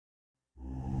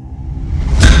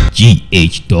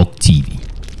GH Dog TV,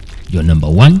 your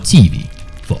 #1 TV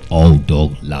for all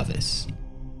dog lovers.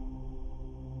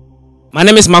 My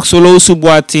name is Maxolo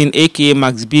Subuatin, aka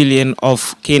Max Billion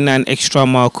of Canine Extra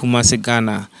Mile Kuntunse,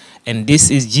 Ghana, and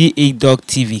this is GH Dog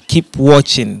TV. Keep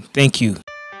watching. Thank you.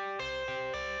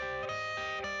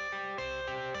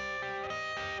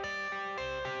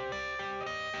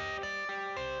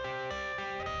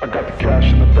 I got the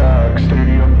cash in the bag,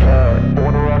 stadium packed.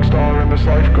 Born a rock star in this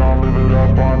life, gonna live it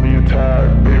up on the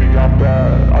attack. Baby, I'm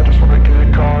bad, I just wanna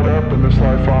get caught up in this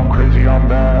life. I'm crazy, I'm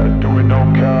mad, doing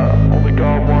no cap. Only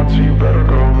God wants, so you better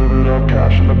go live it up.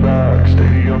 Cash in the bag,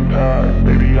 stadium packed.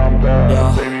 Baby, I'm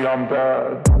bad, baby, I'm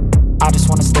bad. I just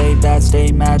wanna stay bad,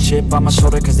 stay mad. Chip on my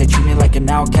shoulder cause they treat me like an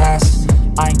outcast.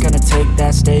 I ain't gonna take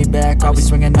that, stay back. I'll be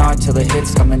swinging hard till the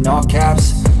hits come in all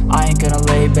caps. I ain't gonna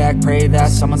lay back, pray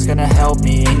that someone's gonna help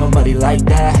me. Ain't nobody like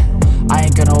that. I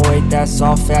ain't gonna wait, that's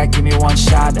all fact. Give me one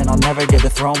shot and I'll never get the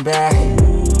throne back.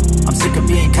 I'm sick of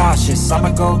being cautious,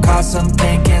 I'ma go cause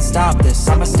something, can't stop this.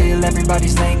 I'ma steal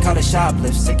everybody's lane, call it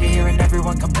shoplift. Sick of hearing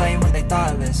everyone complain when they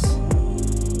thoughtless.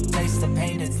 Taste the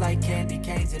pain, it's like candy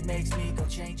canes. It makes me go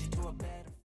change into a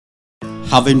better.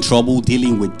 Having trouble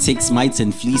dealing with ticks, mites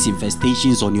and fleas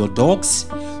infestations on your dogs?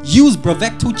 Use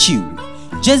Bravecto Chew.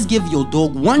 Just give your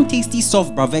dog one tasty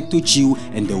soft Bravecto Chew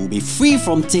and they will be free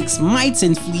from ticks, mites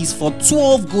and fleas for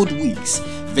 12 good weeks.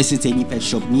 Visit any pet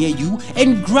shop near you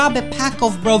and grab a pack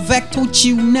of Bravecto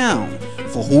Chew now.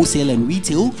 For wholesale and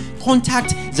retail,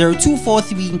 contact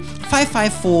 0243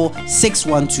 554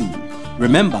 612.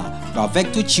 Remember,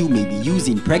 Bravecto Chew may be used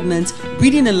in pregnant,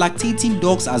 breeding and lactating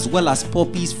dogs as well as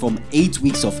puppies from 8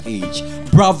 weeks of age.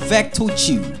 Bravecto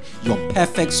Chew, your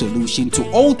perfect solution to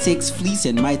all ticks, fleas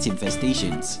and mite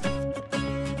infestations.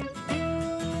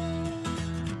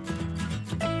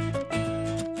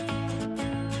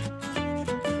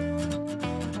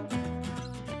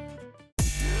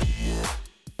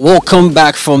 Welcome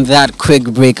back from that quick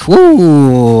break.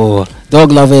 Woo!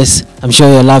 Dog lovers, I'm sure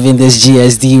you're loving this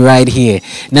GSD right here.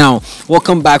 Now,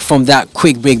 welcome back from that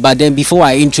quick break. But then before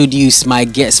I introduce my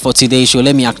guests for today's show,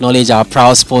 let me acknowledge our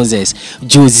proud sponsors,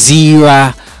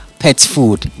 Jozera Pet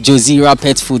Food. Jozera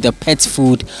Pet Food, the pet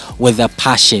food with a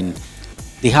passion.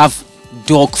 They have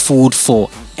dog food for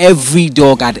every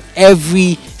dog at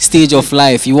every stage of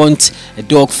life. You want a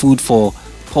dog food for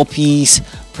puppies,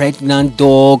 pregnant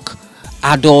dog,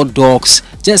 adult dogs,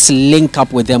 just link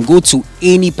up with them. Go to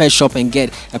any pet shop and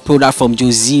get a product from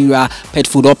Jozera Pet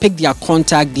Food, or pick their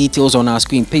contact details on our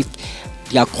screen. Pick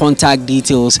their contact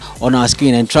details on our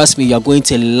screen and trust me, you're going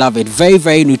to love it. Very,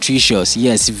 very nutritious.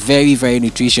 Yes, very, very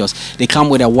nutritious. They come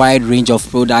with a wide range of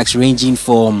products ranging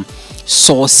from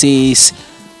sauces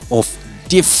of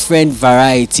different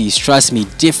varieties. Trust me,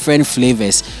 different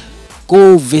flavors.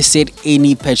 Go visit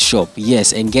any pet shop,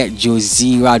 yes, and get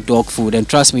Jozera dog food, and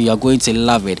trust me, you're going to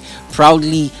love it.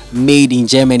 Proudly made in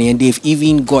Germany, and they've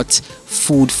even got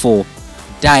food for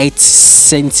diet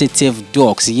sensitive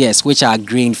dogs, yes, which are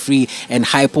grain free and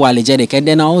hypoallergenic. And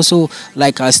then I also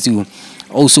like us to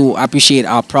also appreciate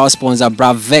our proud sponsor,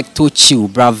 Bravecto Chew.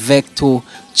 Bravecto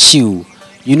Chew.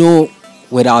 You know,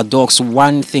 with our dogs,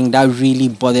 one thing that really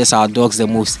bothers our dogs the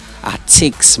most are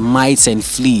ticks, mites and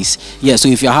fleas. Yeah, so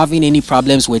if you're having any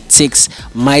problems with ticks,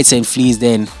 mites and fleas,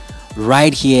 then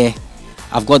right here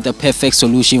I've got the perfect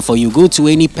solution for you. Go to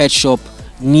any pet shop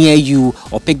near you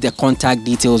or pick the contact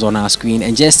details on our screen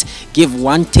and just give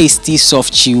one tasty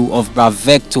soft chew of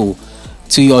Bravecto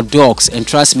to your dogs, and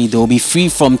trust me, they'll be free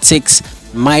from ticks,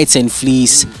 mites and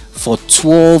fleas for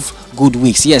 12 good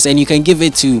weeks. Yes, and you can give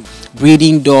it to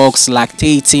breeding dogs,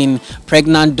 lactating,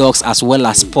 pregnant dogs as well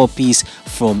as puppies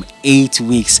from 8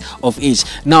 weeks of age.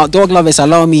 Now, dog lovers,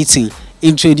 allow me to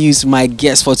introduce my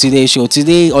guest for today's show.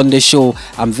 Today on the show,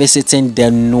 I'm visiting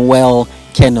the Nuel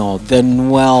Kennel. The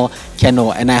Nuel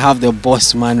Kennel, and I have the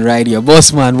boss man right here.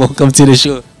 Boss man, welcome to the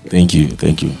show. Thank you,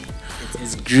 thank you.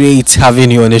 It's great having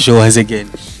you on the show once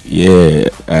again. Yeah,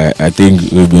 I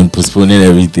think we've been postponing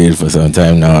everything for some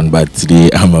time now, but today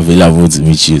I'm available to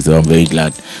meet you, so I'm very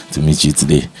glad to meet you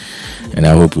today, and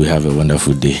I hope we have a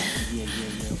wonderful day.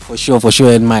 For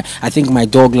sure. And I think my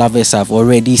dog lovers have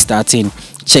already started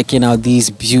checking out these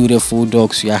beautiful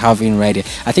dogs we are having right here.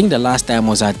 I think the last time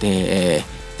was at the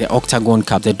Octagon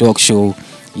Cup, the dog show.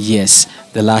 Yes,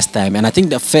 the last time, and I think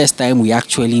the first time we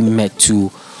actually met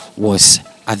too was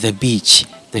at the beach.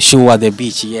 The show at the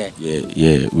beach, yeah.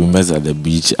 Yeah, we met at the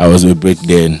beach. I was with Brick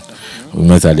then. We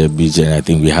met at the beach, and I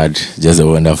think we had just a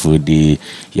wonderful day.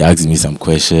 He asked me some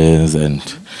questions, and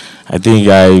I think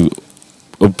I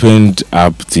opened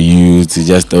up to you to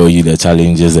just tell you the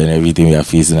challenges and everything we are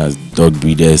facing as dog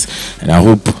breeders, and I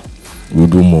hope we'll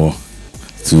do more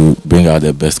to bring out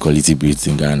the best quality breeds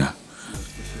in Ghana.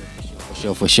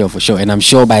 For sure. And I'm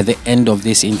sure by the end of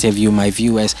this interview, my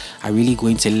viewers are really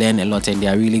going to learn a lot and they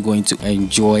are really going to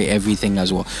enjoy everything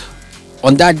as well.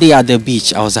 On that day at the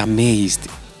beach, I was amazed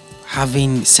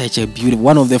having such a beautiful,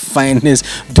 one of the finest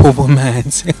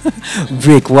Dobermans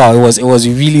break. Wow, it was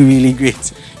really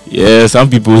great. Yeah, some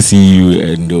people see you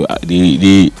and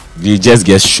they just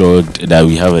get shocked that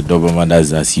we have a Doberman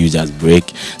that's as huge as Break.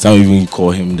 Some even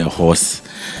call him the horse.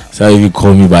 Some even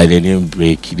call me by the name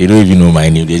Break. They don't even know my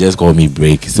name. They just call me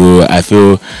Break. So I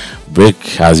feel Break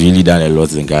has really done a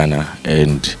lot in Ghana,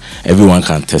 and everyone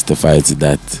can testify to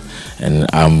that. And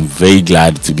I'm very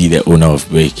glad to be the owner of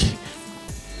Break.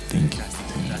 Thank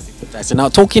you. So now,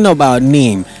 talking about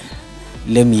name,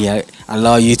 let me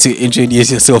allow you to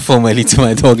introduce yourself formally to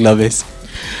my dog lovers.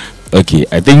 Okay,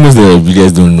 I think most of the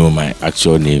viewers don't know my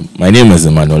actual name. My name is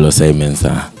Emmanuel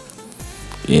Osei-Mensah,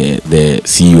 the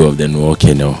CEO of the Nuel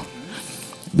Kennel.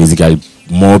 Basically,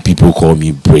 more people call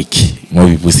me Break. More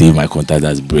people say my contact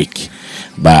as Break.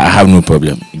 But I have no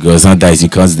problem, because sometimes you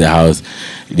come to the house,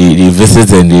 they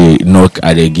visit and they knock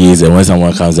at the gates, and when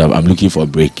someone comes up, I'm looking for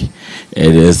Break.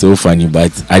 And it's so funny,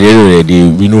 but at the end of the day,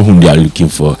 we know whom they are looking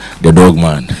for, the dog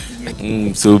man.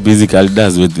 So basically,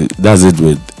 that's it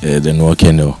with the Nuel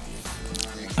Kennel.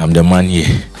 I'm the man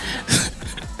here.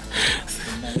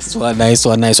 Nice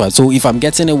one. So if I'm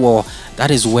getting it well, that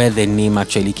is where the name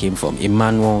actually came from,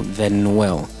 Emmanuel then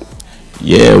Nuel.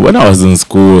 Yeah, when I was in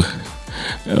school,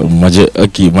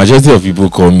 majority of people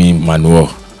call me Manuel.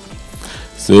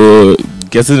 So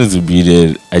getting into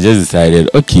breeding, I just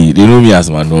decided, okay, they know me as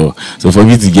Manuel. So for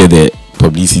me to get the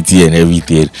publicity and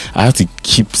everything, I have to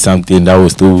keep something that will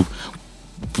still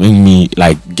bring me,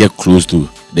 like, get close to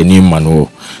the name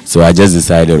Manuel. So I just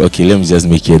decided, okay, let me just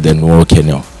make it the Nuel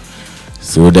Kennel.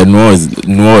 So the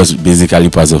Nuel is basically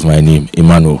part of my name,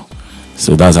 Emmanuel.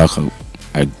 So that's how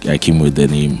I came with the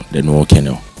name, the Nuel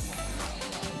Kennel.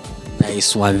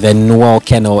 Nice one, the Nuel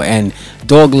Kennel. And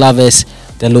dog lovers,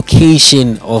 the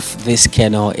location of this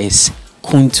kennel is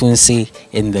Kuntunse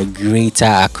in the greater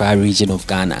Accra region of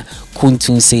Ghana.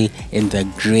 Kuntunse in the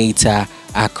greater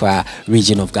Accra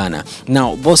region of Ghana.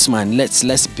 Now, Bossman,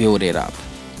 let's build it up.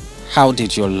 How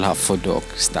did your love for dog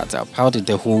start up? How did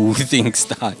the whole thing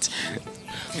start?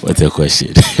 What a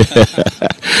question.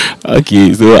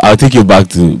 Okay, so I'll take you back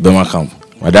to Burma camp.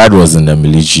 My dad was in the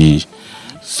military,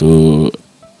 so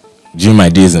during my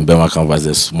days in Burma camp as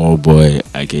a small boy,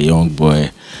 like a young boy,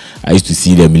 I used to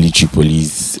see the military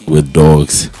police with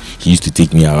dogs. He used to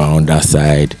take me around that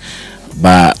side.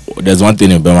 But there's one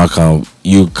thing in Burma camp,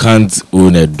 you can't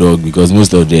own a dog because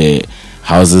most of the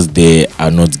houses there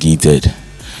are not gated.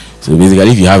 So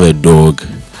basically, if you have a dog,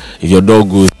 if your dog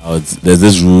goes out, there's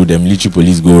this rule, the military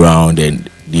police go around and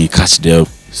they catch them.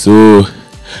 So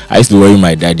I used to worry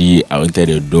my daddy, I wanted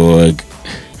a dog.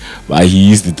 But he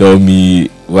used to tell me,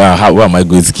 well, how am I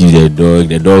going to keep the dog?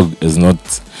 The dog is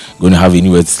not going to have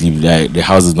anywhere to sleep. Like, the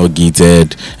house is not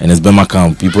gated, and it's Burma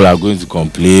camp. People are going to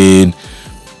complain.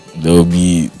 There will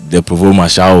be the provost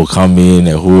marshal will come in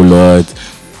a whole lot.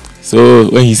 So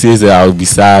when he says that, I'll be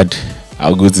sad.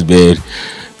 I'll go to bed.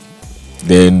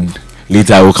 Then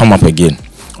later I will come up again.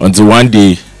 Until one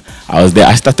day I was there.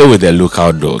 I started with a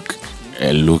local dog.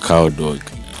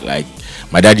 Like,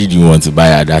 my daddy didn't want to buy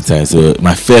it at that time, so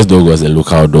my first dog was a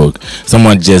local dog.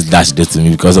 Someone just dashed it to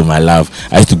me because of my love.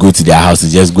 I used to go to their house to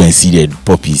just go and see the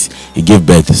puppies. He gave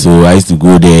birth, so I used to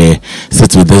go there,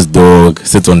 sit with this dog,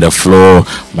 sit on the floor.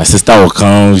 My sister will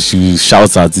come, she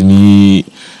shouts at me,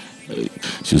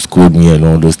 she scold me and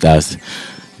all those stuff.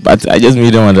 But I just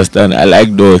made them understand I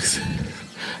like dogs.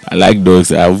 I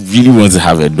really want to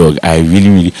have a dog. I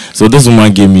really. So this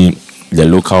woman gave me the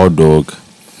local dog.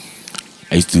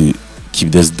 I used to keep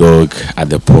this dog at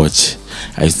the porch.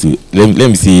 I used to let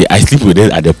me see, I sleep with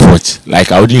it at the porch.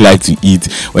 Like, I wouldn't like to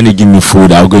eat. When they give me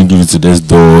food, I'll go and give it to this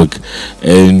dog.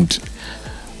 And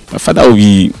my father will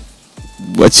be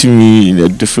watching me in a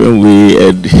different way,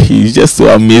 and he's just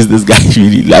so amazed. This guy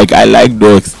really I like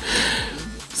dogs.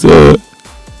 So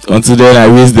until then,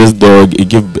 I raised this dog.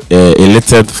 It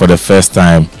littered for the first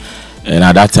time, and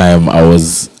at that time I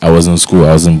was in school.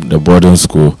 I was in the boarding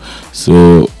school.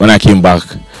 So when I came back,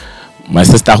 my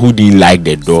sister, who didn't like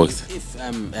the dogs.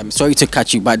 I'm sorry to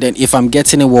cut you, but then if I'm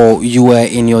getting it well, you were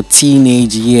in your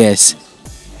teenage years.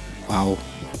 Wow.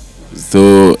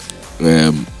 So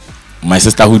my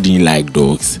sister, who didn't like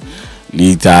dogs,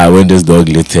 later when this dog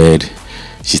littered,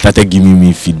 she started giving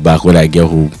me feedback when I get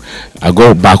home. I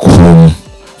got back home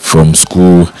from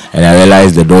school and I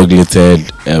realized the dog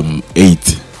littered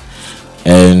 8,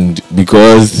 and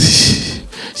because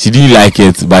she didn't like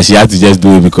it, but she had to just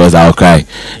do it because I'll cry.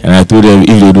 And I told them,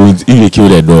 if they kill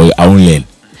the dog, I won't learn.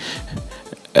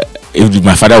 If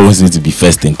my father wants me to be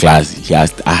first in class, he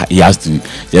has to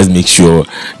just make sure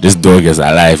this dog is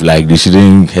alive. Like, they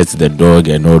shouldn't hurt the dog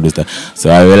and all this stuff. So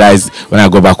I realized when I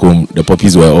got back home, the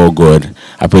puppies were all gone.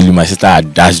 Apparently my sister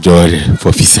had dashed all the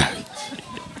puppies.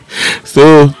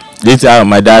 So later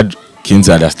my dad came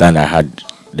to understand I had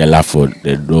the love for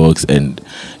the dogs, and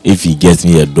if he gets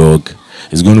me a dog,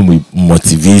 it's going to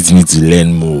motivate me to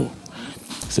learn more.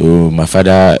 So my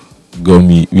father got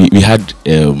me. We had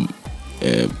a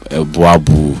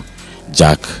Boabu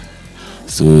Jack.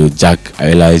 So Jack, I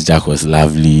realized Jack was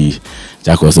lovely.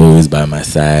 Jack was always by my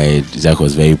side. Jack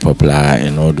was very popular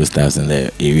and all those stuff in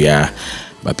the area,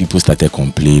 but people started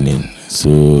complaining.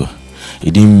 So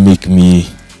it didn't make me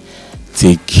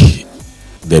take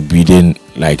the breeding,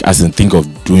 like as in think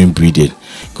of doing breeding,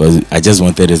 because I just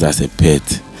wanted this as a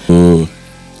pet. So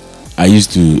I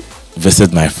used to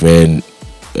visit my friend.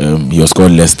 He was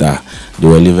called Lester. They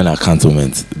were living at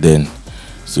Cantonment then.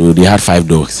 So they had 5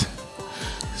 dogs.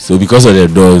 So because of the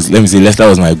dogs, let me say Lester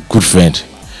was my good friend,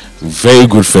 very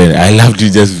good friend. I loved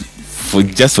it just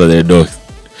for the dogs.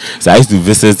 So I used to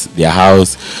visit their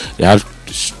house. They had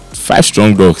 5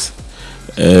 strong dogs,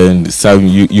 and some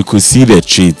you could see the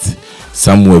traits.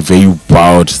 Some were very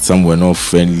proud, some were not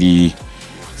friendly,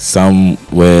 some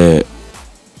were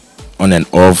on and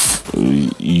off.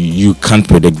 You can't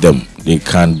predict them. They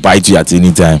can bite you at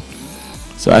any time.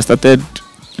 So I started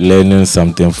learning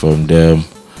something from them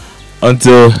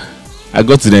until I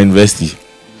got to the university.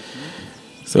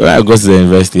 So when I got to the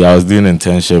university, I was doing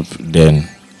internship then.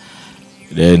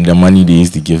 Then the money they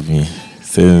used to give me,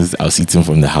 since I was eating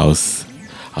from the house,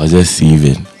 I was just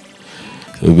saving.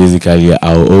 So basically,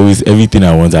 I'll always, everything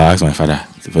I want, I'll ask my father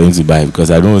for him to buy,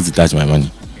 because I don't want to touch my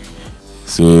money.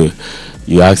 So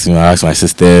you ask him, I ask my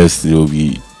sisters, they will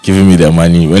be giving me the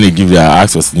money. When they give me, I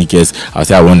ask for sneakers, I'll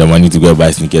say I want the money to go and buy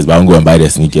sneakers, but I won't go and buy the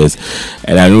sneakers.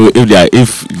 And I know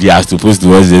if they are supposed to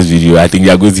watch this video, I think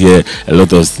they are going to hear a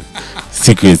lot of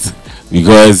secrets,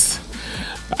 because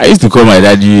I used to call my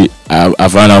daddy,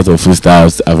 I've run out of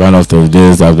foodstuffs, I've run out of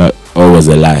this, all was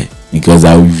a lie, because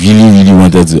I really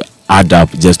wanted to add up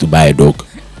just to buy a dog.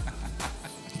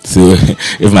 So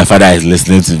if my father is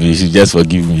listening to me, he should just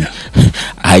forgive me.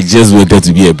 I just wanted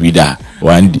to be a breeder.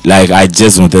 I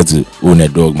just wanted to own a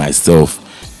dog myself.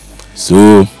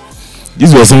 So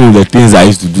these were some of the things I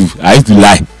used to do. I used to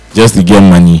lie just to get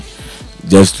money,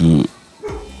 just to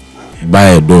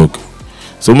buy a dog.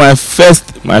 So my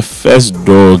first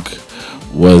dog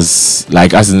was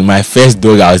my first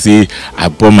dog I would say I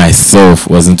bought myself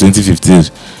was in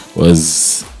 2015.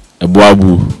 Was a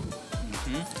Boabu.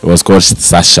 It was called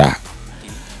Sasha.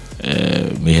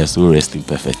 May her soul rest in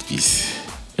perfect peace.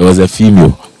 It was a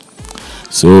female.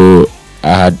 So I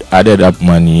had added up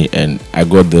money, and I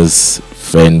got this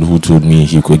friend who told me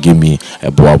he could give me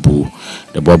a Boabu.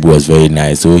 The Boabu was very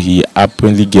nice, so he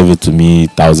apparently gave it to me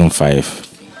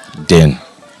 1,500 then.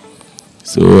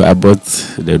 So I bought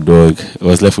the dog. It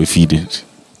was left with feeding.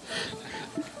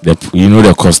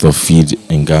 The cost of feed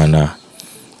in Ghana,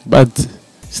 but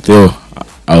still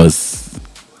I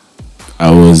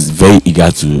was very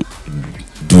eager to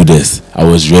do this. I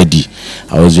was ready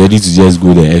to just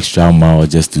go the extra mile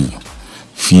just to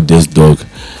feed this dog.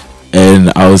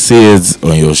 And I will say it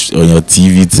on your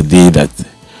TV today that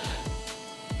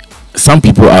some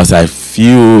people outside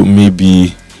feel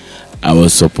maybe I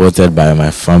was supported by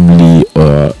my family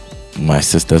or my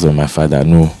sisters or my father.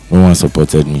 No one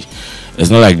supported me. It's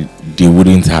not like they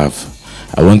wouldn't have.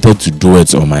 I wanted to do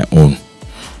it on my own.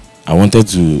 I wanted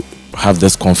to have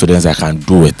this confidence I can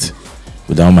do it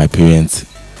without my parents,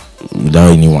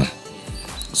 without anyone.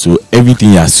 So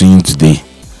everything you are seeing today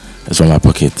is from my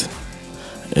pocket,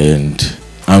 and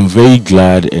I'm very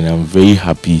glad and I'm very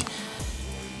happy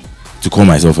to call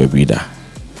myself a breeder,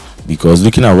 because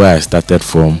looking at where I started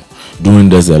from, doing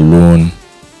this alone,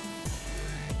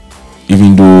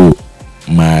 even though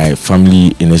my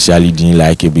family initially didn't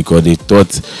like it because they thought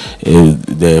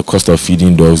the cost of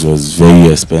feeding dogs was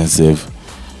very expensive,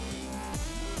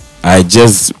 I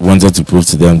just wanted to prove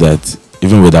to them that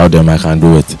even without them I can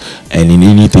do it, and in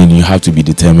anything you have to be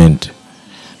determined.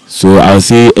 So I'll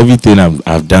say everything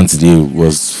I've done today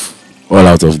was all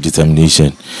out of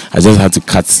determination. I just had to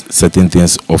cut certain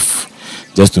things off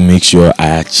just to make sure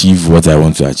I achieve what I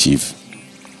want to achieve,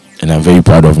 and I'm very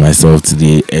proud of myself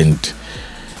today. And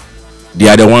they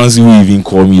are the ones who even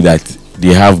call me that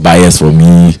they have bias for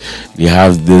me, they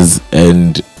have this,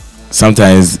 and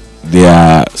sometimes they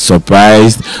are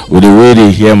surprised with the way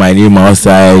they hear my name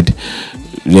outside.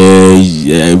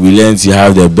 we learned you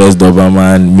have the best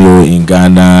Doberman male in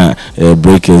Ghana.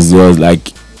 Breakers, yours.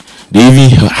 Like they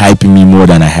even hype me more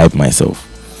than I hype myself,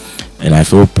 and I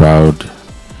feel proud.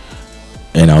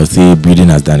 And I would say breeding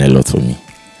has done a lot for me.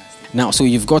 Now, so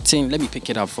you've gotten, let me pick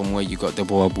it up from where you got the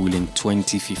Boer Bull in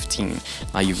 2015.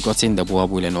 Now, you've gotten the Boer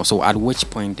Bull, and also at which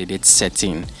point did it set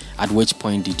in? At which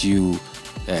point did you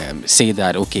say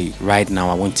that, okay, right now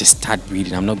I want to start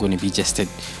breeding? I'm not going to be just a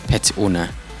pet owner.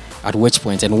 At which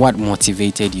point, and what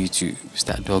motivated you to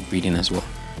start dog breeding as well?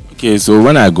 Okay, so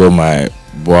when I got my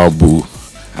Boer Bull,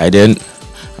 I then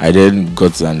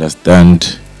got to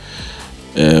understand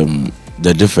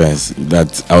the difference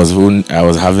that I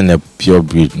was having a pure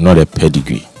breed, not a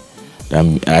pedigree.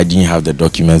 I didn't have the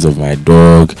documents of my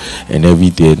dog and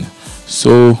everything.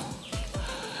 So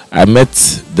I met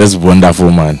this wonderful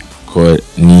man called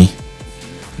Ni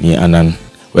Anan.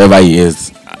 Wherever he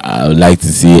is, I would like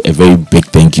to say a very big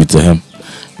thank you to him,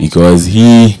 because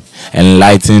he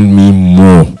enlightened me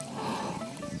more.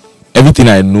 Everything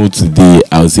I know today,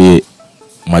 I would say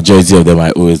majority of them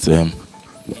I owe it to him.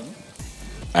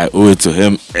 I owe it to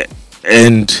him,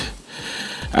 and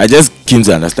I just came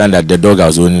to understand that the dog I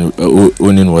was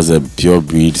owning was a pure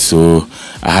breed, so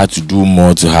I had to do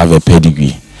more to have a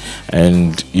pedigree.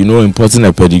 And you know, importing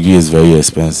a pedigree is very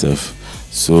expensive,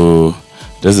 so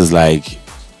this is like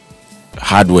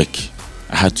hard work.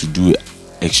 I had to do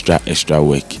extra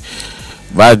work,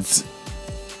 but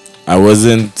I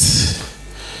wasn't.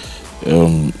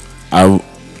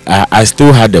 I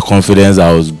still had the confidence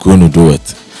I was going to do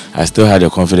it. I still had the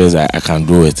confidence I can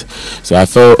do it. So I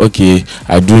felt, okay,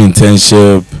 I do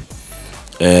internship,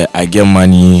 I get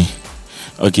money.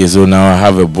 Okay, so now I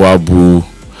have a Boer Bull.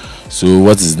 So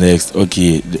what is next?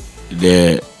 Okay,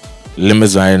 the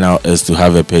limits right now is to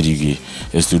have a pedigree,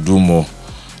 is to do more.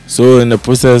 So in the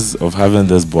process of having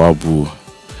this Boer Bull,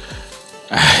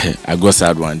 I got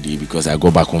sad one day because I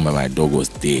got back home and my dog was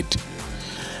dead.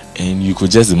 And you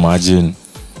could just imagine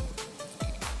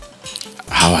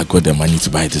how I got the money to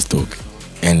buy this dog,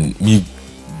 and me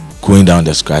going down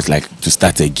the scratch, like to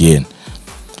start again.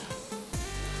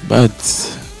 But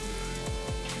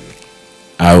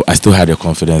I still had the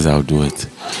confidence I'll do it.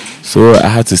 So I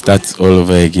had to start all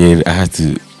over again. I had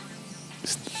to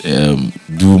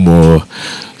do more.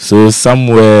 So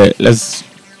somewhere, let's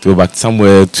go back,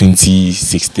 somewhere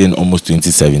 2016, almost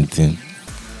 2017,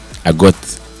 I got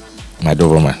my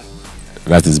Doberman.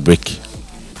 That is Brick.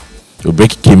 So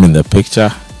Brick came in the picture.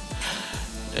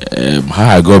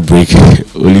 How I got Brick,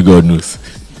 only God knows.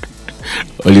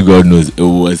 Only God knows.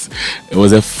 It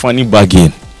was a funny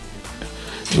bargain.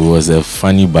 It was a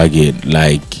funny bargain.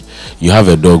 Like, you have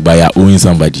a dog but you're owing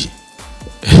somebody.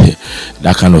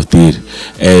 That kind of thing.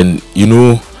 And you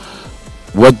know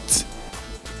what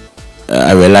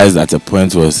I realized at a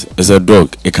point was, it's a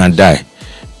dog, it can die,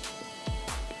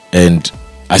 and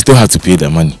I still have to pay the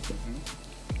money.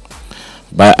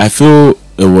 But I feel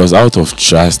it was out of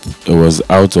trust, it was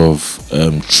out of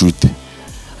truth.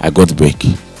 I got Break.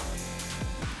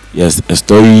 Yes, a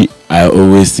story I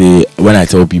always say when I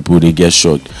tell people, they get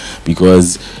shocked,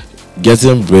 because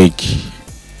getting Break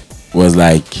was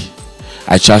like,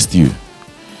 I trust you,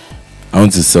 I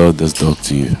want to sell this dog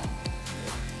to you.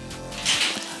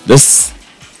 This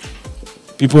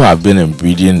people have been in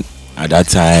breeding at that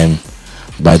time,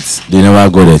 but they never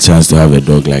got a chance to have a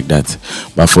dog like that.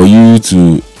 But for you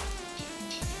to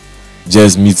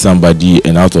just meet somebody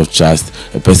and out of trust,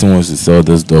 a person wants to sell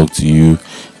this dog to you,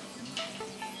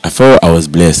 I felt I was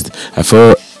blessed. I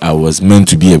felt I was meant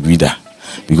to be a breeder,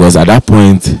 because at that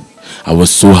point I was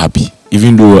so happy,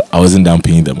 even though I wasn't done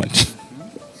paying the money.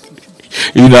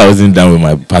 Even though I wasn't done with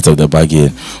my part of the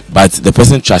bargain, but the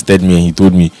person trusted me and he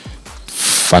told me,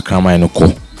 "Fakrama no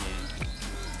ko."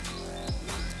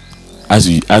 As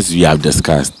we have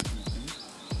discussed,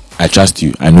 I trust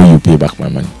you. I know you pay back my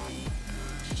money.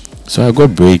 So I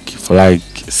got Break for like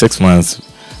 6 months.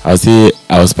 I'll say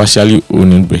I was partially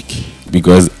owning Break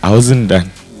because I wasn't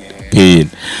done paying.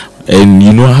 And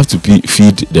you know, I have to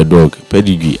feed the dog,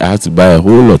 pedigree. I have to buy a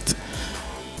whole lot.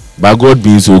 But God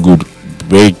being so good,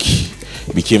 Break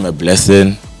became a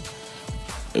blessing.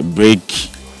 Break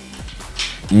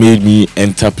made me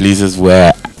enter places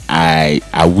where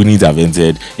I wouldn't have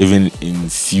entered, even in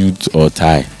suit or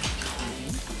tie.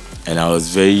 And I was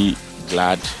very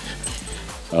glad.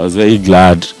 I was very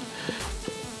glad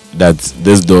that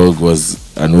this dog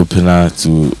was an opener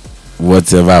to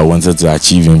whatever I wanted to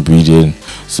achieve in breeding.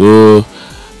 So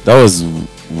that was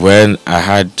when I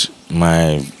had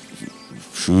my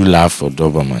true love for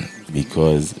Doberman,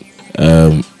 because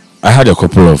I had a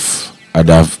couple of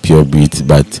other pure breeds,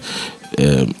 but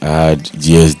I had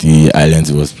GSD,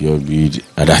 Islands was pure breed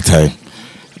at that time.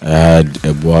 I had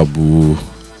a Boabu,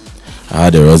 I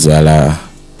had a Roswella.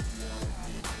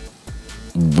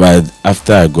 But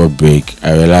after I got break,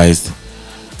 I realized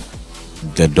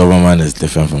the Doberman is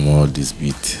different from all this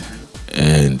beat.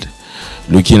 And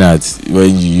looking at when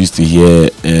you used to hear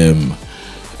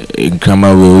in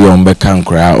Kama we on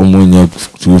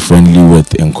Bekankra, too friendly with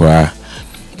Nkra.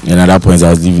 And at that point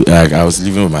I was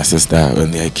living with my sister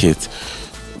when they were kids.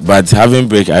 But having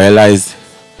break, I realized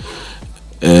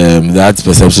that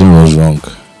perception was wrong.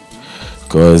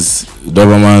 Because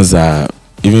Dobermans are,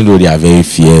 even though they are very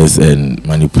fierce and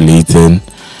manipulating,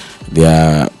 they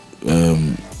are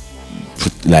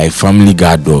like family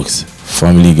guard dogs.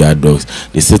 Family guard dogs.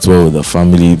 They sit well with the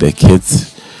family, the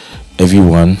kids,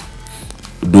 everyone.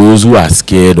 Those who are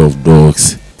scared of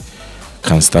dogs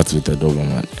can start with a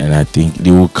Doberman, and I think they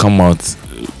will come out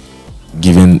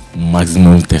giving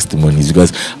maximum testimonies,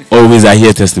 because always I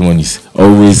hear testimonies.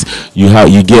 Always you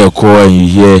get a call and you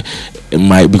hear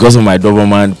because of my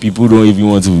Doberman, people don't even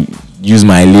want to use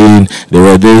my lane. There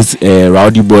were these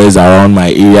rowdy boys around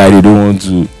my area. They don't want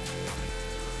to.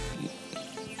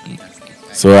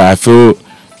 So I feel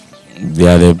they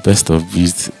are the best of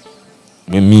breeds.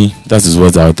 Me, that is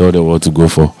what I thought they were to go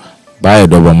for. Buy a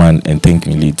Doberman and thank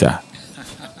me later.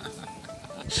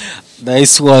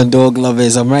 Nice one, dog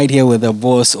lovers. I'm right here with the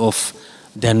boss of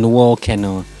the Nuel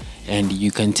Kennel, and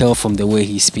you can tell from the way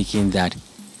he's speaking that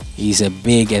he's a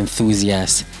big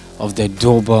enthusiast of the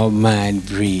Doberman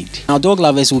breed. Now, dog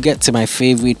lovers, we'll get to my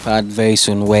favorite part very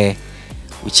soon, where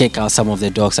we check out some of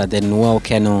the dogs at the Nuel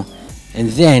Kennel, and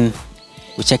then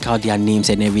we check out their names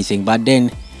and everything. But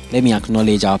then let me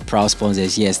acknowledge our proud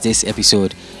sponsors. Yes, this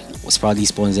episode was proudly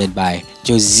sponsored by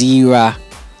Josira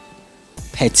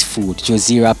Pet Food.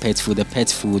 Josira Pet Food, the pet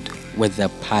food with a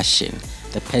passion.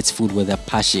 The pet food with a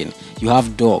passion. You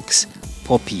have dogs,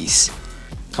 puppies.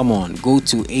 Come on, go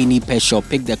to any pet shop,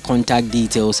 pick the contact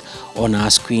details on our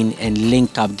screen and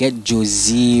link up. Get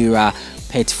Josira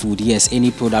Pet Food. Yes,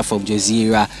 any product from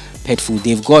Josira Pet Food.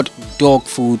 They've got dog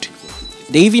food.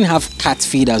 They even have cat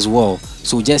feed as well.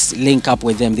 So just link up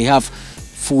with them. They have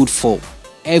food for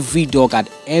every dog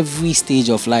at every stage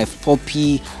of life.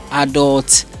 Puppy,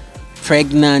 adult,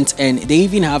 pregnant, and they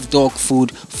even have dog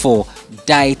food for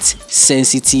diet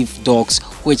sensitive dogs,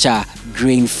 which are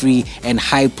grain free and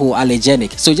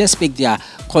hypoallergenic. So just pick their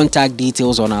contact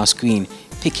details on our screen,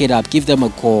 pick it up, give them a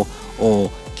call, or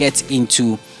get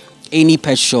into any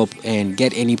pet shop and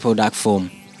get any product from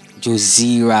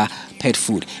Josira Pet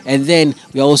Food. And then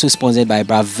we are also sponsored by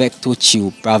Bravecto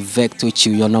Chew. Bravecto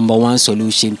Chew, your number one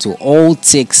solution to all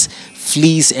ticks,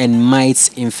 fleas and mites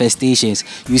infestations.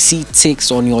 You see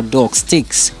ticks on your dogs,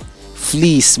 ticks,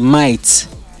 fleas, mites,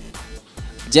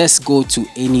 just go to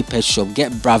any pet shop,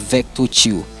 get Bravecto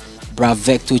Chew.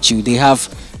 Bravecto Chew, they have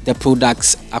the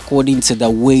products according to the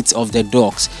weight of the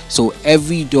dogs. So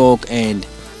every dog and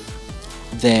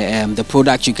the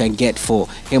product you can get for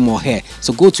him or her.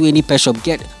 So go to any pet shop,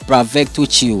 get Bravecto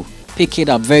Chew, pick it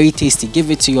up, very tasty, give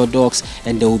it to your dogs,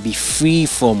 and they will be free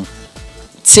from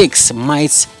ticks,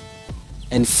 mites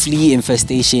and flea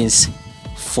infestations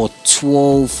for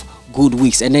 12 good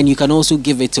weeks. And then you can also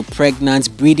give it to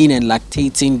pregnant, breeding and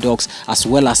lactating dogs, as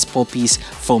well as puppies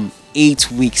from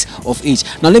 8 weeks of age.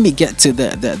 Now let me get to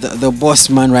the boss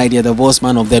man right here, the boss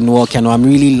man of the Nuel Kennel. I'm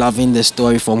really loving the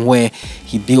story from where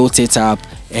he built it up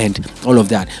and all of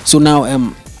that. So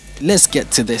now let's get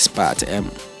to this part.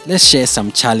 Let's share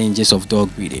some challenges of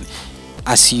dog breeding.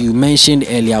 As you mentioned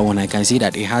earlier on, I can see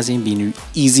that it hasn't been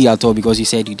easy at all, because you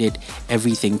said you did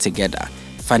everything together,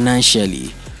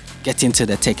 financially, getting to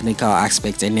the technical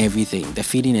aspects and everything, the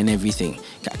feeding and everything.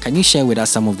 Can you share with us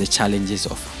some of the challenges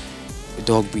of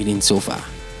dog breeding so far?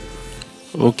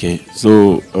 Okay,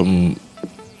 so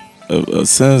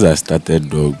since I started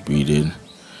dog breeding,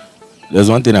 there's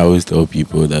one thing I always tell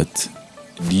people, that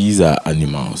these are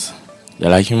animals. They're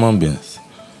like human beings.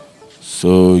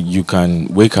 So you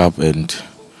can wake up and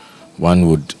one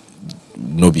would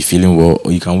not be feeling well,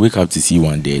 or you can wake up to see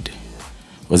one dead.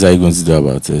 What are you going to do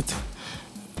about it?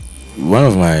 One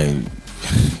of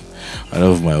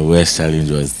my worst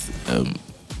challenges was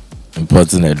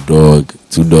importing a dog,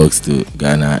 2 dogs to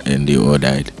Ghana, and they all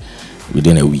died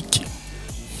within a week.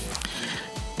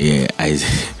 Yeah,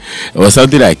 it was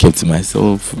something I kept to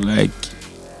myself, like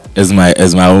as my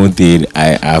own thing.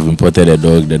 I have imported a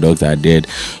dog, the dogs are dead.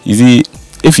 You see,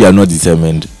 if you are not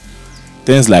determined,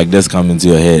 things like this come into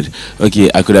your head. Okay,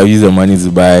 I could have used the money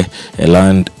to buy a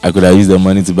land, I could have used the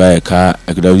money to buy a car,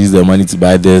 I could have used the money to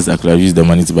buy this, I could have used the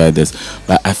money to buy this.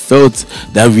 But I felt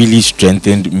that really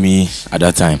strengthened me at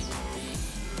that time.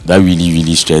 that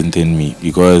really strengthened me,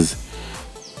 because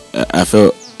I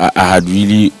felt I had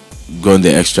really gone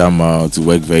the extra mile to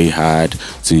work very hard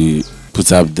to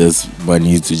put up this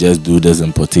money to just do this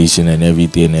importation and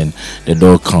everything, and the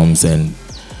dog comes and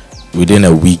within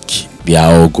a week they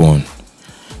are all gone.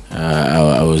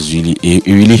 I was really, it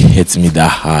really hit me that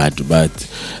hard, but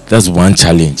that's one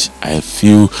challenge I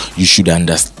feel you should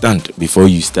understand before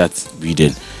you start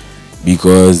breeding,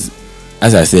 because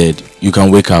as I said, you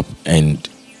can wake up and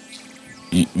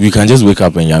you can just wake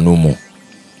up and you're no more,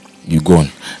 you're gone.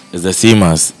 It's the same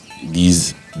as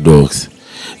these dogs.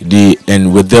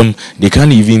 And with them, they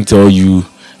can't even tell you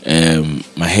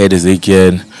my head is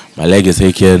aching, my leg is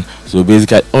aching. So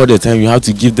basically all the time you have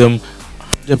to give them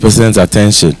 100%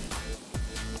 attention.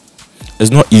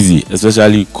 It's not easy,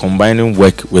 especially combining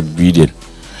work with breeding.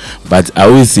 But I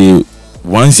always say,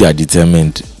 once you are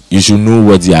determined, you should know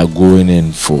what you are going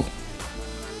in for.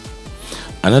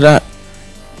 Another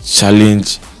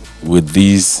challenge with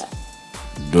these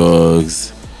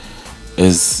dogs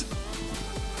is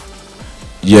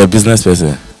you're a business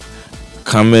person.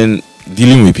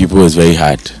 Dealing with people is very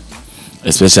hard,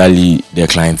 especially their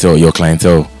clientele, your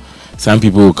clientele. Some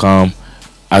people will come,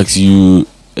 ask you,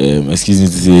 excuse me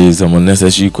to say, some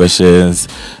unnecessary questions,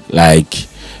 like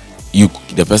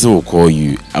the person will call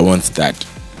you, I want that,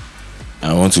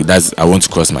 I want to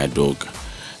cross my dog.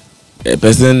 A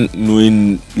person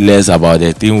knowing less about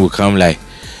the thing will come like,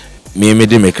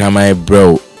 maybe me cry my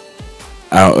bro,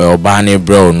 or banny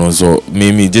bro, no, so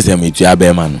maybe just a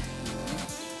man.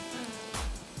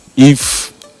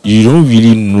 If you don't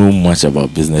really know much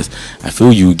about business, I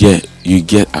feel you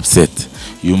get upset.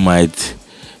 You might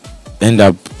end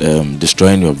up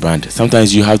destroying your brand.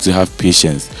 Sometimes you have to have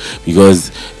patience,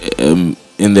 because in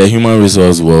the human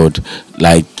resource world,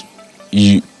 like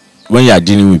when you are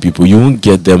dealing with people, you won't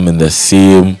get them in the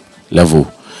same level.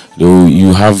 Though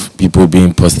you have people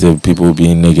being positive, people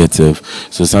being negative.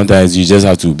 So sometimes you just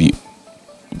have to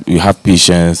you have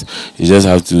patience. You just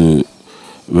have to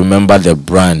remember the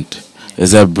brand.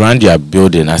 It's a brand you are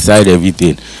building. Aside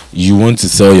everything, you want to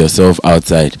sell yourself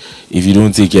outside. If you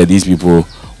don't take care, these people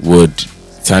would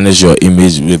tarnish your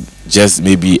image with just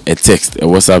maybe a text, a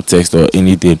WhatsApp text or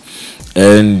anything.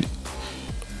 And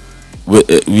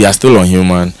we are still on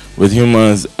human. With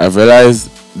humans, I've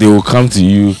realized they will come to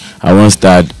you. I won't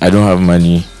start, I don't have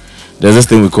money. There's this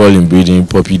thing we call in breeding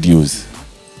puppy deals.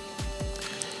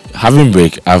 Having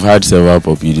break, I've had several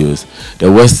puppy deals.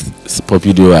 The worst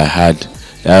puppy deal I had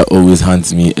that always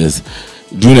haunts me is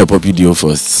doing a puppy deal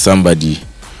for somebody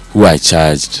who I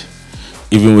charged.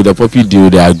 Even with the puppy deal,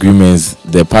 the agreements,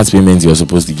 the part payments you're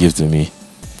supposed to give to me,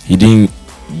 he didn't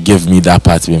give me that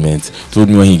part payment. Told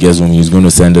me when he gets home he was going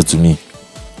to send it to me.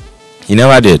 He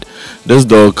never did. This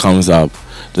dog comes up.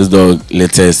 This dog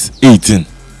litters 18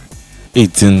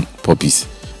 puppies.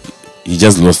 He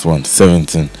just lost one,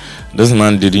 17. This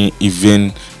man didn't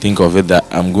even think of it that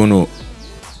I'm going to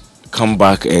come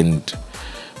back and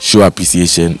show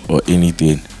appreciation or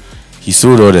anything. He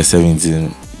sold all the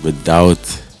 17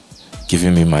 without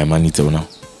giving me my money till now.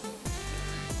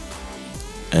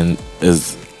 And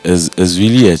it's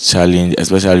really a challenge,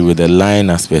 especially with the line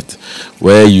aspect,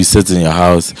 where you sit in your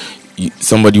house,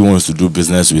 somebody wants to do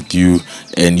business with you,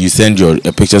 and you send your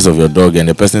pictures of your dog, and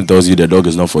the person tells you the dog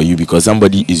is not for you because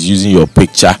somebody is using your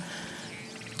picture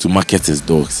to market his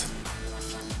dogs.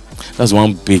 That's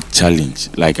one big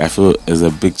challenge. Like, I feel it's a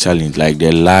big challenge. Like,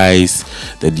 the lies,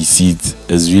 the deceit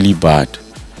is really bad.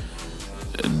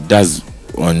 That's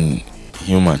on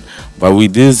human. But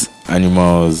with these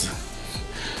animals,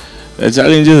 the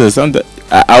challenges are something.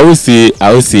 I would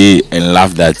say and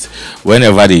laugh that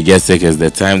whenever they get sick is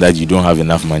the time that you don't have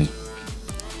enough money.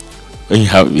 When you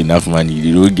have enough money,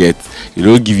 they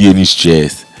don't give you any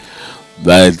stress.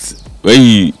 But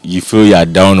when you feel you are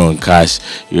down on cash,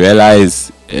 you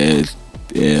realize there's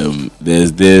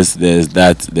this, there's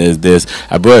that, there's this.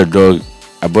 I bought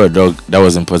a dog that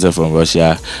was imported from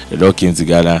Russia. The dog came to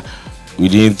Ghana.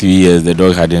 Within 3 years, the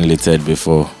dog hadn't littered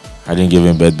before. Hadn't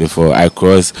given birth before. I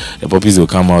crossed, the puppies will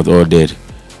come out all dead.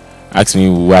 Ask me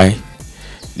why.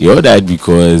 They all died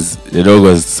because the dog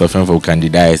was suffering from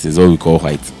candidiasis, what we call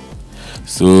white.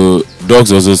 So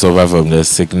dogs also suffer from the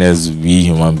sickness we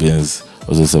human beings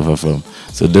also suffer from.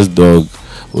 So this dog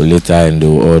will litter and they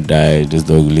will all die. This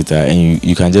dog will litter, and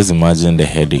you can just imagine the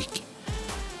headache,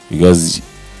 because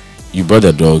you bought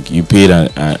a dog, you paid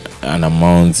an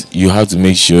amount, you have to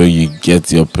make sure you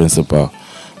get your principal,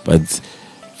 but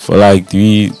for like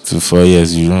 3 to 4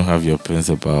 years you don't have your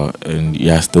principal and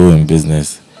you are still in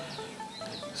business.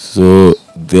 So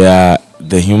there are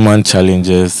the human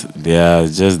challenges, there are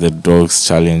just the dogs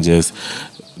challenges.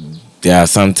 there are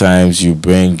sometimes you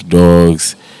bring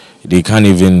dogs, they can't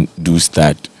even do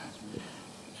stud.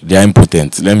 They are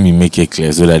impotent. Let me make it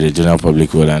clear so that the general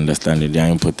public will understand it. They are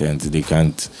impotent. They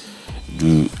can't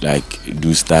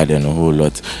do stud and a whole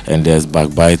lot. And there's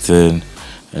backbiting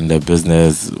in the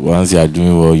business. Once you are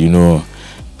doing well, you know,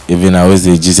 even I always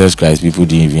say Jesus Christ, people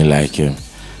didn't even like him.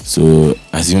 So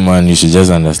as human, you should just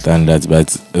understand that. But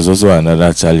there's also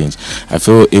another challenge. I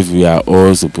feel if we are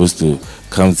all supposed to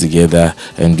come together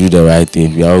and do the right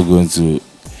thing, we are all going to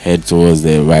head towards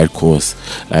the right course,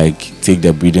 like take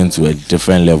the breeding to a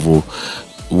different level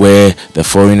where the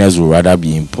foreigners will rather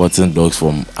be importing dogs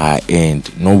from our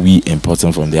end, not we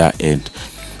importing from their end.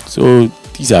 So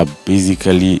these are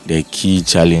basically the key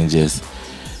challenges,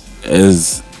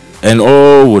 and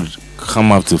all would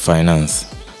come up to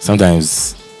finance.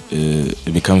 Sometimes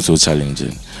it becomes so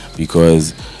challenging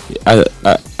because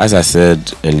as I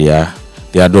said earlier,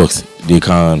 they are dogs. They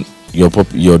can, your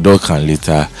dog can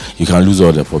later, you can lose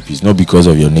all the puppies, not because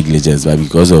of your negligence, but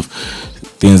because of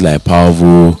things like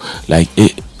parvo. Like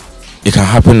it can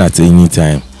happen at any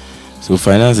time. So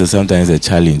finance is sometimes a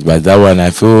challenge, but that one, I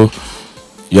feel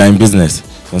you are in business,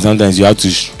 and sometimes you have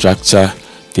to structure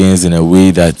things in a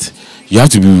way that you have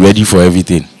to be ready for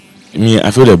everything. I mean,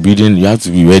 I feel the breeding, you have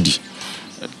to be ready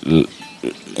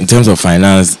in terms of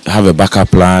finance, have a backup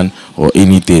plan or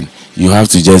anything. You have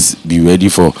to just be ready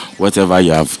for whatever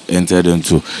you have entered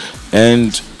into.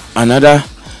 And another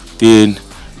thing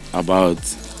about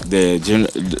this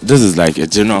is like a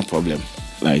general problem,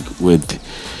 like with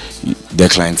the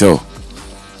clientele.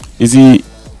 You see,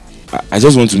 I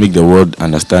just want to make the world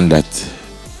understand that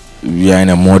we are in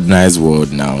a modernized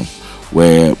world now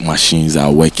where machines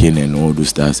are working and all those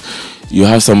stuff. You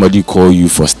have somebody call you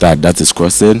for start, that is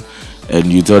crossing,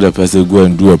 and you tell the person go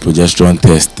and do a progesterone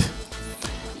test.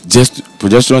 Just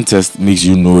progesterone test makes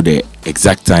you know the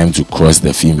exact time to cross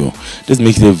the female. This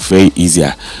makes it very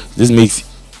easier. This makes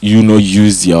you not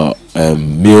use your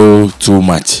male too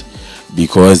much,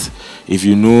 because if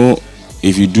you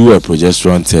do a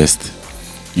progesterone test,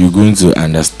 you're going to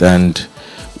understand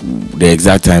the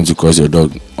exact time to cross your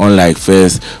dog. Unlike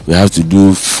first, we have to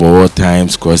do 4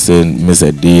 times crossing, miss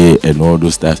a day and all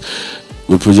those stuff.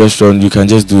 With progesterone, you can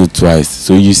just do it twice,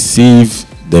 so you save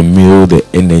the male the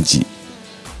energy.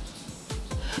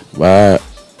 But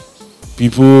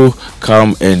people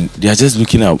come and they are just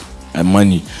looking at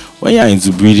money. When you are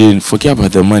into breeding, forget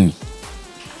about the money,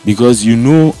 because you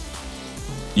know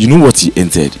what you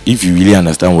entered if you really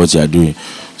understand what you are doing.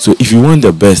 So if you want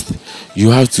the best, you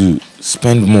have to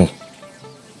spend more.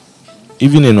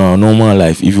 Even in our normal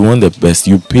life, if you want the best,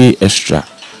 you pay extra.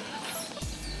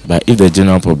 But if the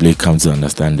general public comes to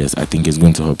understand this, I think it's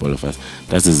going to help all of us.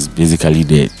 That is basically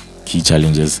the key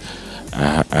challenges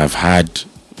I've had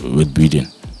with breeding.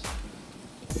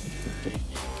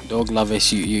 Dog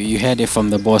lovers, you heard it from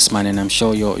the boss man, and I'm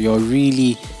sure you're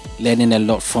really learning a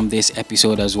lot from this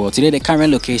episode as well. Today the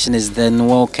current location is the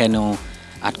Nuel Kennel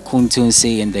at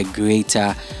Kuntunse in the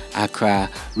greater Accra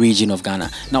region of Ghana.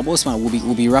 Now, bossman,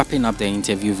 we'll be wrapping up the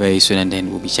interview very soon, and then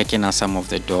we'll be checking out some of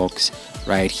the dogs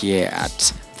right here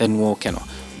at the Nuel Kennel.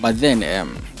 But then,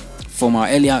 from our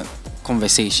earlier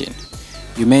conversation,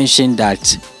 you mentioned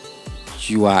that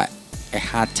you are a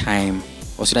hard time,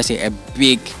 or should I say, a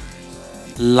big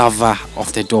lover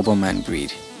of the Doberman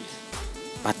breed.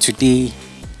 But today,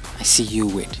 I see you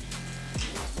with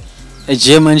a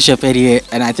German Shepherd here,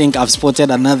 and I think I've spotted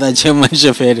another German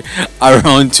Shepherd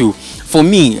around too. For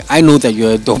me, I know that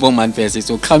you're a Doberman person,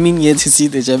 so coming here to see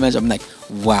the German, I'm like,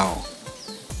 wow.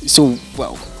 So,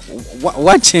 wow,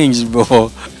 what changed,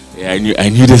 bro? Yeah, I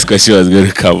knew this question was going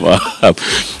to come up.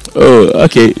 Oh,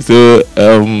 okay. So,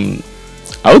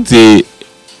 I would say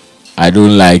I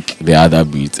don't like the other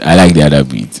breeds. I like the other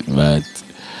breeds, but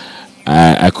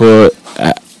I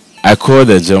call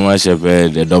the German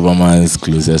Shepherd the Doberman's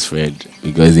closest friend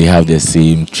because they have the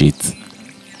same traits.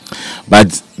 But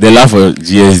the love for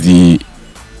GSD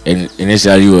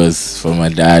initially was for my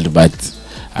dad, but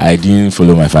I didn't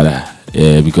follow my father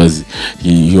because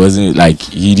he wasn't like,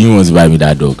 he didn't want to buy me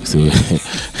that dog, so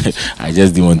I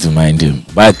just didn't want to mind him.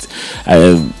 But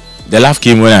the love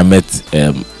came when I met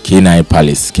Canine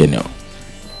Palace Kennel.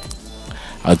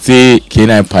 I'd say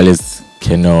Canine Palace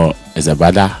Kennel is a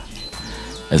brother,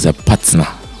 as a partner,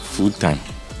 full-time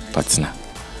partner.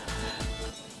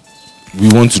 We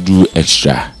want to do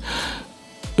extra.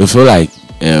 We feel like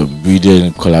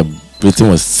breeding, collaborating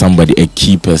with somebody, a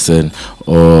key person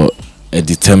or a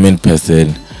determined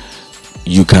person,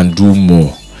 you can do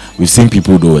more. We've seen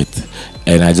people do it,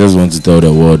 and I just want to tell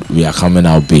the world we are coming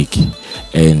out big,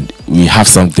 and we have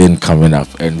something coming up,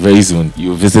 and very soon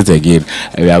you'll visit again,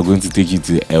 and we are going to take you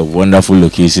to a wonderful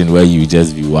location where you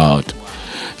just be wild.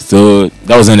 So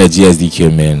that was when the GSD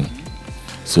came in.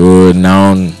 So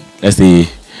now, let's say,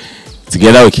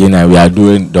 together with Canine, we are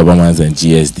doing Dobermans and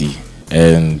GSD,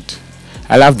 and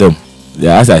I love them.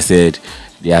 As I said,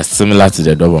 they are similar to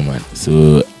the Doberman,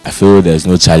 so I feel there's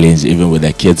no challenge even with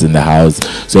the kids in the house.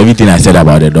 So everything I said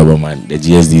about the Doberman, the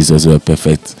GSD is also a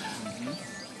perfect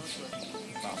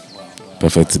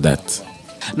to that.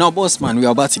 Now, boss man, we're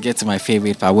about to get to my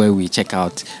favorite part where we check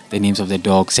out the names of the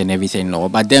dogs and everything. No,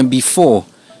 but then before,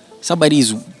 somebody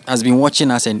has been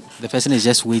watching us and the person is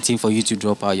just waiting for you to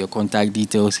drop out your contact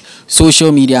details,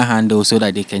 social media handles, so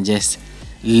that they can just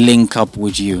link up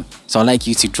with you. So I'd like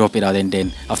you to drop it out, and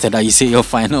then after that you say your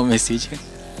final message.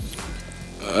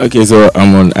 Okay, so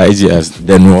I'm on IG as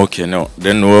Nuel Kennel,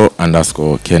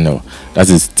 Nuel_Kennel. That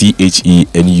is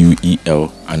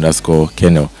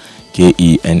THENUEL_Kennel,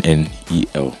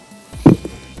 KENNEL.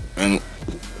 And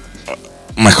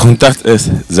my contact is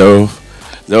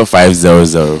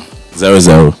 0500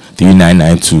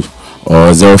 003992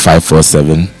 or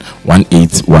 0547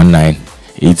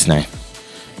 181989.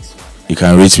 You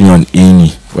can reach me on any,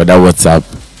 whether WhatsApp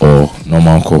or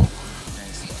normal call.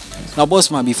 Now,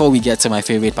 boss man, before we get to my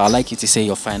favorite part, I'd like you to say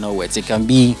your final words. It can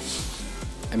be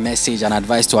a message, an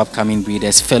advice to upcoming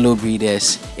breeders, fellow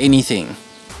breeders, anything.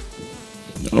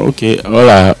 Okay, all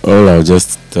I'll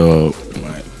just tell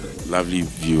my lovely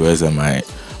viewers and my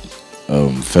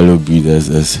fellow breeders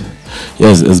is,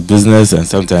 yes, it's business, and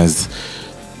sometimes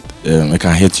it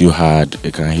can hit you hard.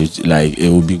 It can hit you, like, it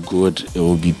will be good, it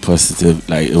will be positive,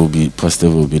 like it will be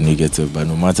positive, it will be negative. But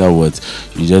no matter what,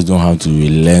 you just don't have to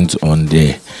relent on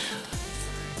the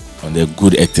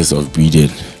good ethics of breeding.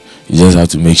 You just have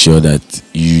to make sure that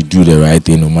you do the right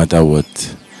thing no matter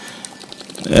what.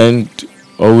 And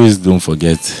always don't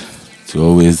forget to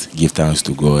always give thanks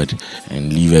to God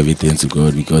and leave everything to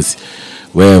God, because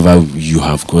wherever you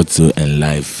have got to in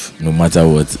life, no matter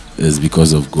what, is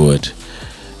because of God.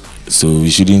 So we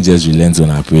shouldn't just relent on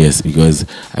our prayers, because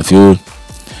I feel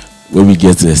when we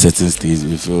get to a certain stage,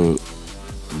 we feel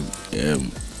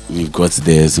we've got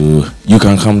there, so you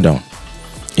can calm down.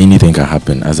 Anything can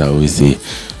happen, as I always say.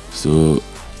 So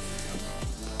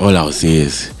all I'll say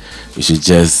is we should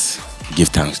just give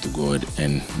thanks to God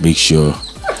and make sure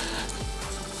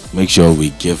we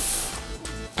give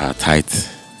our tithe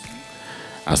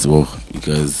as well,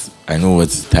 because I know what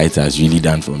tithe has really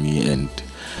done for me, and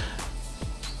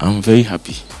I'm very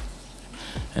happy.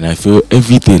 And I feel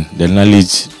everything, the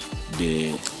knowledge,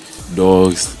 the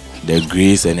dogs, the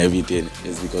grace and everything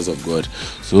is because of God.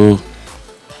 So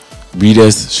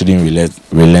breeders shouldn't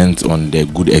relent on the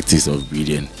good ethics of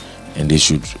breeding, and they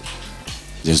should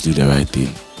just do the right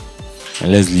thing.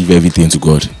 And let's leave everything to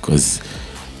God, because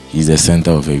He's the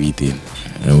center of everything,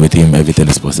 and with Him everything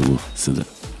is possible. So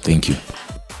thank you.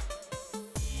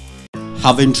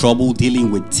 Having trouble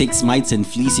dealing with ticks, mites and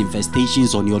fleas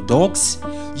infestations on your dogs?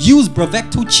 Use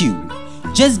Bravecto Chew.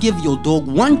 Just give your dog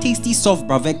one tasty soft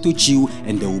Bravecto Chew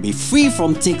and they will be free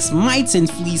from ticks, mites and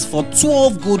fleas for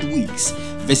 12 good weeks.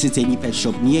 Visit any pet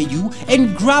shop near you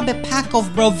and grab a pack of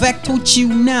Bravecto Chew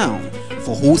now.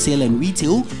 For wholesale and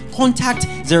retail, contact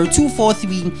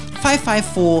 0243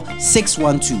 554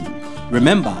 612.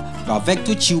 Remember,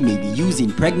 Bravecto Chew may be used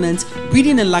in pregnant,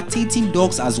 breeding and lactating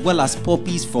dogs as well as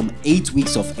puppies from 8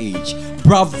 weeks of age.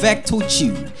 Bravecto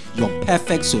Chew, your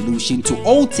perfect solution to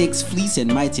all ticks, fleas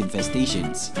and mite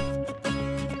infestations.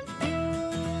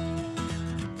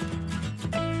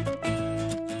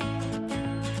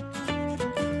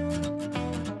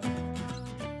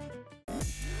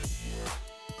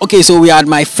 Okay, so we are at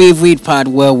my favorite part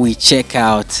where we check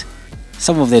out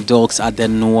some of the dogs at the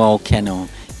Nuel Kennel.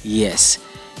 Yes,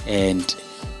 and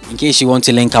in case you want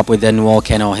to link up with the Nuel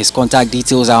Kennel, his contact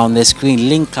details are on the screen.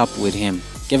 Link up with him,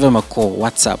 give him a call,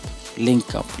 WhatsApp,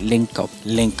 link up.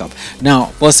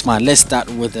 Now, boss man, let's start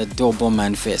with the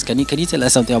Doberman first. Can you tell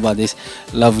us something about this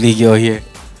lovely girl here?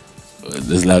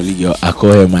 This lovely girl, I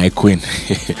call her my queen.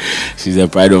 She's a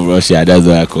pride of Russia, that's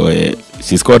what I call her.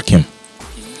 She's called Kim,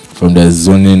 from the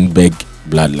Zonenberg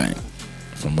bloodline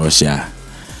from Russia.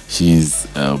 She's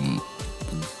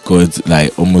got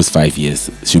like almost 5 years.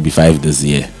 She'll be 5 this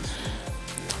year.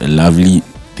 A lovely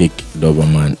thick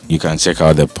Doberman. You can check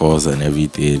out the paws and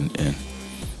everything,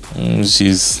 and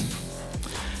she's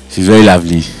very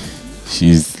lovely.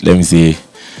 Let me say,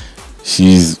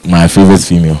 she's my favorite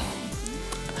female.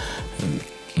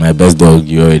 My best dog,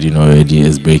 you already know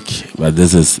is Break, but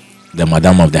this is the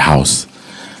madam of the house.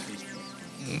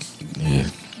 Yeah.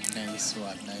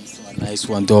 Nice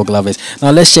one, dog lovers.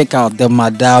 Now let's check out the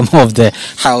madam of the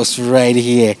house right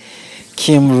here.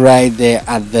 Kim right there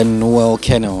at the Nuel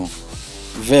Kennel.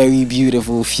 Very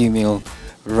beautiful female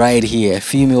right here.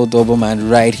 Female Doberman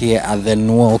right here at the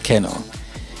Nuel Kennel.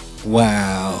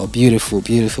 Wow, beautiful,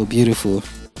 beautiful, beautiful.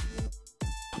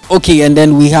 Okay, and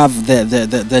then we have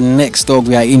the next dog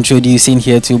we are introducing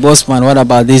here to. Bossman, what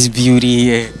about this beauty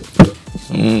here?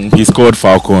 He's called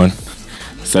Falcon.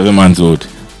 7 months old.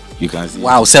 You can see.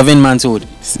 Wow, 7 months old.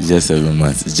 It's just 7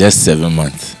 months. It's just 7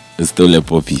 months. It's still a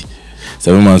puppy.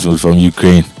 7 months old from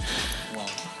Ukraine.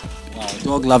 Wow,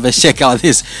 dog lovers, check out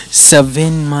this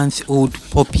 7-month-old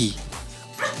puppy.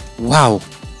 Wow.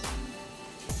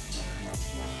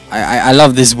 I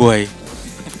love this boy.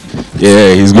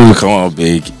 Yeah, he's going to come out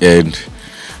big, and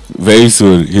very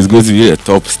soon he's going to be a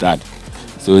top star.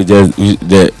 So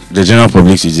the general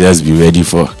public should just be ready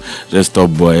for this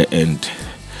top boy, and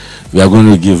we are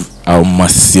going to give our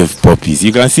massive puppies.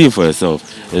 You can see it for yourself.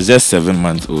 It's just 7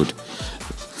 months old.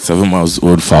 7 months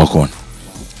old Falcon.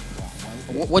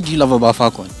 What do you love about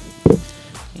Falcon?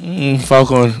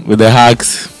 Falcon with the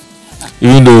hugs.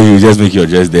 Even though you just make your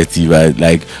dress dirty, but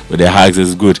like with the hugs,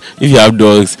 it's good. If you have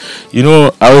dogs, you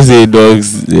know, I would say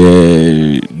dogs,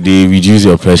 they reduce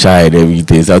your pressure and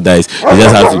everything. Sometimes you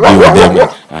just have to be with them.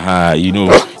 You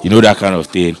know that kind of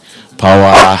thing.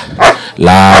 Power,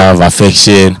 love,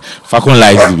 affection. Falcon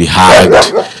likes to be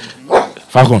hugged.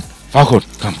 Falcon,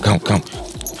 come.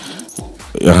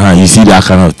 You see that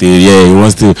kind of thing. Yeah, he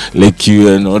wants to lick you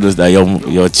and all those that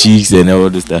your cheeks and all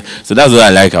this stuff. So that's what I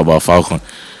like about Falcon.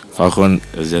 Falcon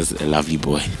is just a lovely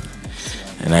boy,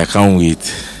 and I can't wait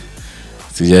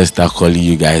to just start calling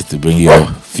you guys to bring your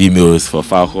females for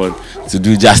Falcon to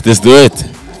do justice to it.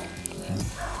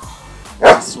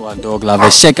 That's one, dog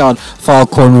lovers. Check out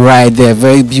Falcon right there.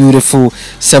 Very beautiful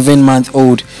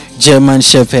 7-month-old German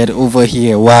Shepherd over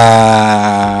here.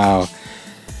 Wow.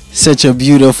 Such a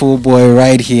beautiful boy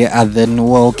right here at the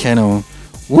Nuel Kennel.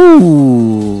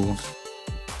 Woo!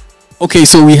 Okay,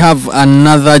 so we have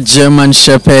another German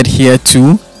Shepherd here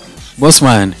too.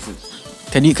 Bossman,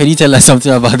 can you tell us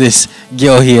something about this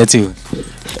girl here too?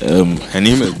 Her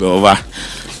name is Belva.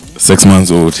 6 months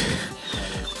old.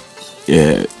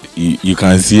 Yeah, you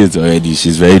can see it already.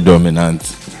 She's very dominant.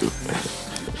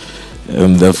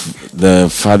 The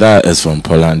father is from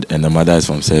Poland and the mother is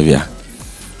from Serbia.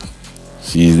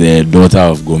 She's the daughter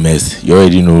of Gomez. You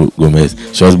already know Gomez.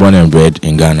 She was born and bred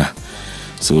in Ghana.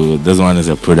 So this one is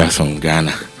a product from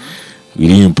Ghana. We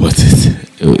didn't import it.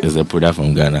 It's a product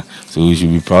from Ghana. So we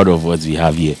should be proud of what we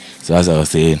have here. So as I was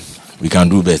saying, we can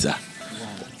do better.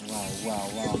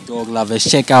 Wow. Dog lovers,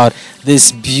 check out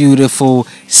this beautiful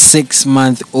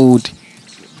 6-month-old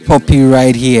puppy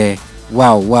right here.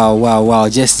 Wow.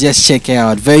 Just check it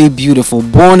out. Very beautiful.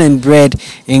 Born and bred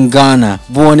in Ghana.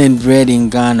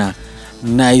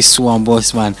 Nice one,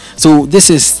 Bossman. So this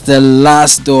is the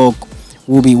last dog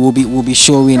we'll be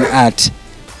showing at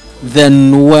the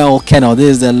Nuel Kennel. This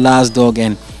is the last dog,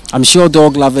 and I'm sure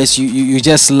dog lovers, you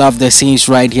just love the scenes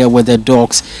right here with the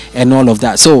dogs and all of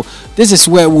that. So this is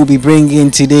where we'll be bringing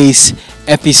today's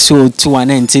episode to an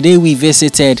end. Today we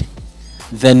visited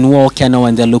the Nuel Kennel,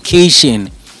 and the location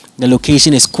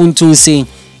is Kuntunse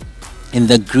in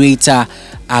the greater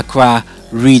Accra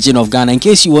region of Ghana. In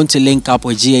case you want to link up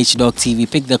with GH Dog TV,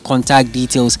 pick the contact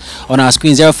details on our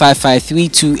screen: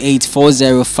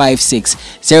 055-328-4056,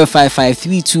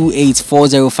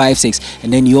 055-328-4056,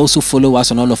 and then you also follow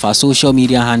us on all of our social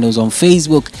media handles on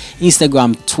Facebook,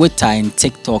 Instagram, Twitter, and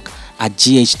TikTok at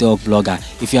GH Dog Blogger.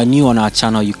 If you are new on our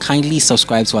channel, you kindly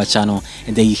subscribe to our channel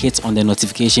and then you hit on the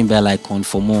notification bell icon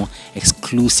for more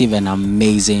exclusive and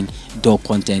amazing dog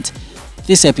content.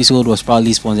 This episode was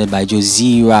proudly sponsored by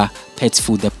Josira Pet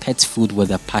Food, the pet food with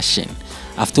a passion.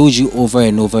 I've told you over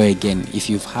and over again, if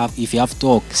you have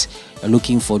dogs, you're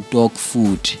looking for dog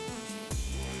food,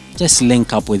 just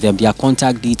link up with them. Their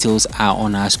contact details are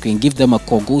on our screen. Give them a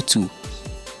call. Go to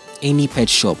any pet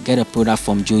shop, get a product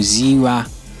from Josira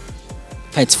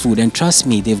Pet Food, and trust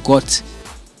me, they've got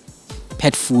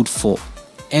pet food for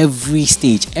every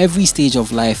stage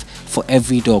of life, for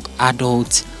every dog,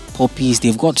 adult, puppies.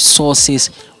 They've got sauces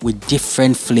with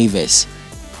different flavors.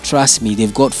 Trust me,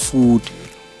 they've got food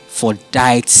for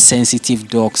diet sensitive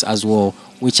dogs as well,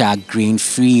 which are grain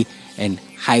free and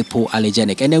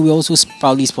hypoallergenic. And then we're also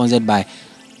proudly sponsored by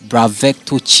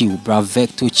Bravecto Chew,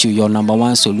 your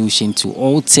 #1 solution to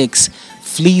all ticks,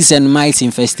 fleas and mites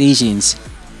infestations.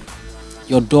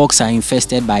 Your dogs are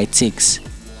infested by ticks,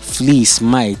 fleas,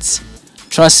 mites.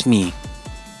 Trust me,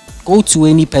 go to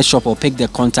any pet shop or pick the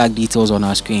contact details on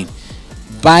our screen.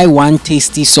 Buy one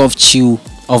tasty soft chew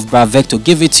of Bravecto.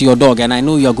 Give it to your dog, and I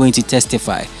know you're going to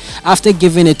testify. After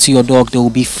giving it to your dog, they will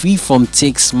be free from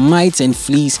ticks, mites, and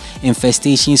fleas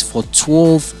infestations for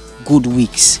 12 good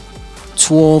weeks.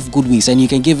 12 good weeks. And you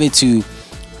can give it to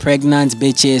pregnant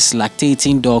bitches,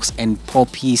 lactating dogs, and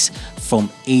puppies from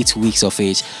 8 weeks of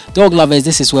age. Dog lovers,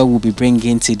 this is where we'll be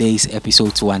bringing today's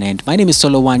episode to an end. My name is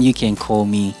Solo Wan. You can call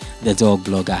me the dog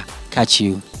blogger. Catch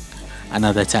you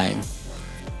another time.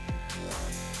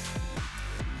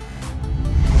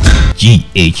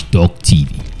 GH Dog TV,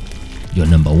 your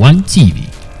 #1 TV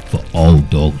for all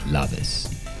dog lovers.